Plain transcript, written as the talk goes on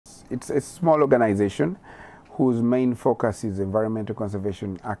it's a small organization whose main focus is environmental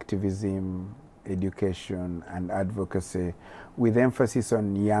conservation, activism, education, and advocacy, with emphasis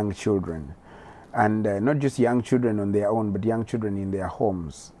on young children. And not just young children on their own, but young children in their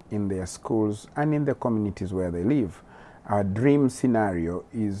homes, in their schools, and in the communities where they live. Our dream scenario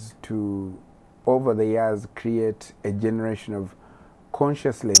is to, over the years, create a generation of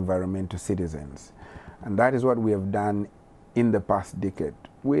consciously environmental citizens. And that is what we have done in the past decade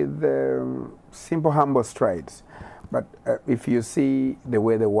with simple, humble strides. But if you see the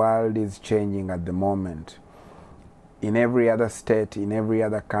way the world is changing at the moment, in every other state, in every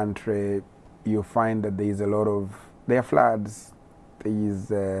other country, you find that there is a lot of, there are floods, there is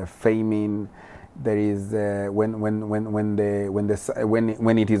famine, there is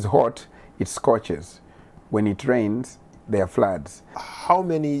when it is hot, it scorches. When it rains, there are floods. How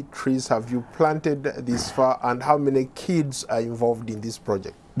many trees have you planted this far, and how many kids are involved in this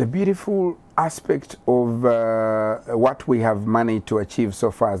project? The beautiful aspect of what we have managed to achieve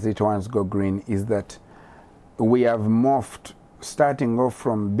so far as Little Ones Go Green is that we have morphed, starting off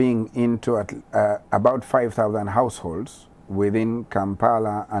from being into about 5,000 households within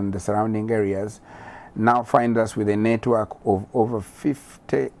Kampala and the surrounding areas, now find us with a network of over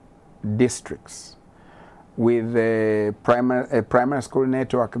 50 districts, with a primary school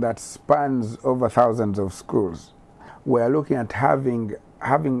network that spans over thousands of schools. We are looking at having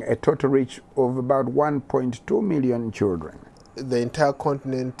a total reach of about 1.2 million children. The entire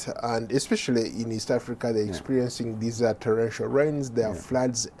continent, and especially in East Africa, they're experiencing these torrential rains. There are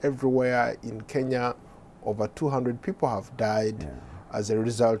floods everywhere. In Kenya, over 200 people have died as a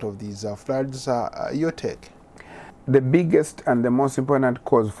result of these floods. Your take? The biggest and the most important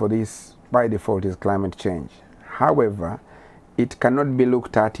cause for this by default is climate change. However, it cannot be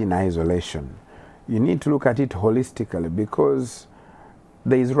looked at in isolation. You need to look at it holistically, because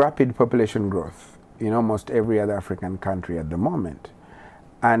there is rapid population growth in almost every other African country at the moment.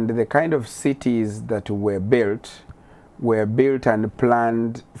 And the kind of cities that were built and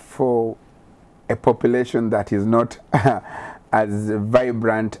planned for a population that is not as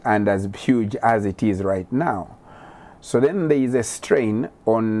vibrant and as huge as it is right now. So then there is a strain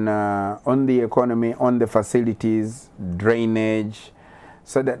on the economy, on the facilities, drainage,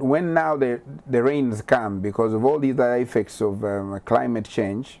 so that when now the rains come, because of all these other effects of climate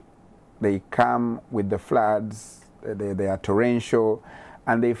change, they come with the floods, they are torrential,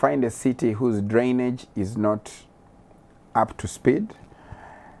 and they find a city whose drainage is not up to speed,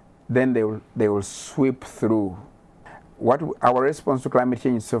 then they will sweep through. What our response to climate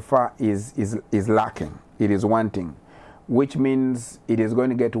change so far is lacking, it is wanting, which means it is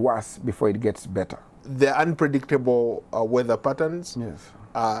going to get worse before it gets better. The unpredictable weather patterns, yes.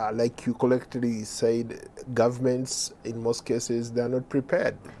 Like you collectively said, governments in most cases, they are not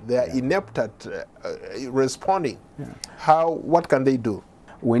prepared. They are inept at responding. What can they do?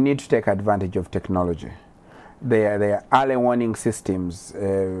 We need to take advantage of technology. There are early warning systems,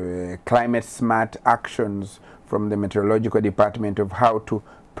 climate smart actions from the meteorological department of how to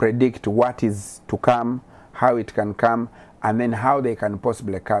predict what is to come, how it can come, and then how they can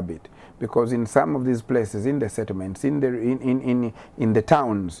possibly curb it. Because in some of these places, in the settlements, in the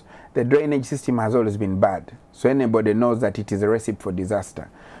towns, the drainage system has always been bad. So anybody knows that it is a recipe for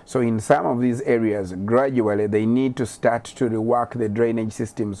disaster. So in some of these areas, gradually they need to start to rework the drainage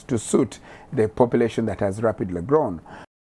systems to suit the population that has rapidly grown.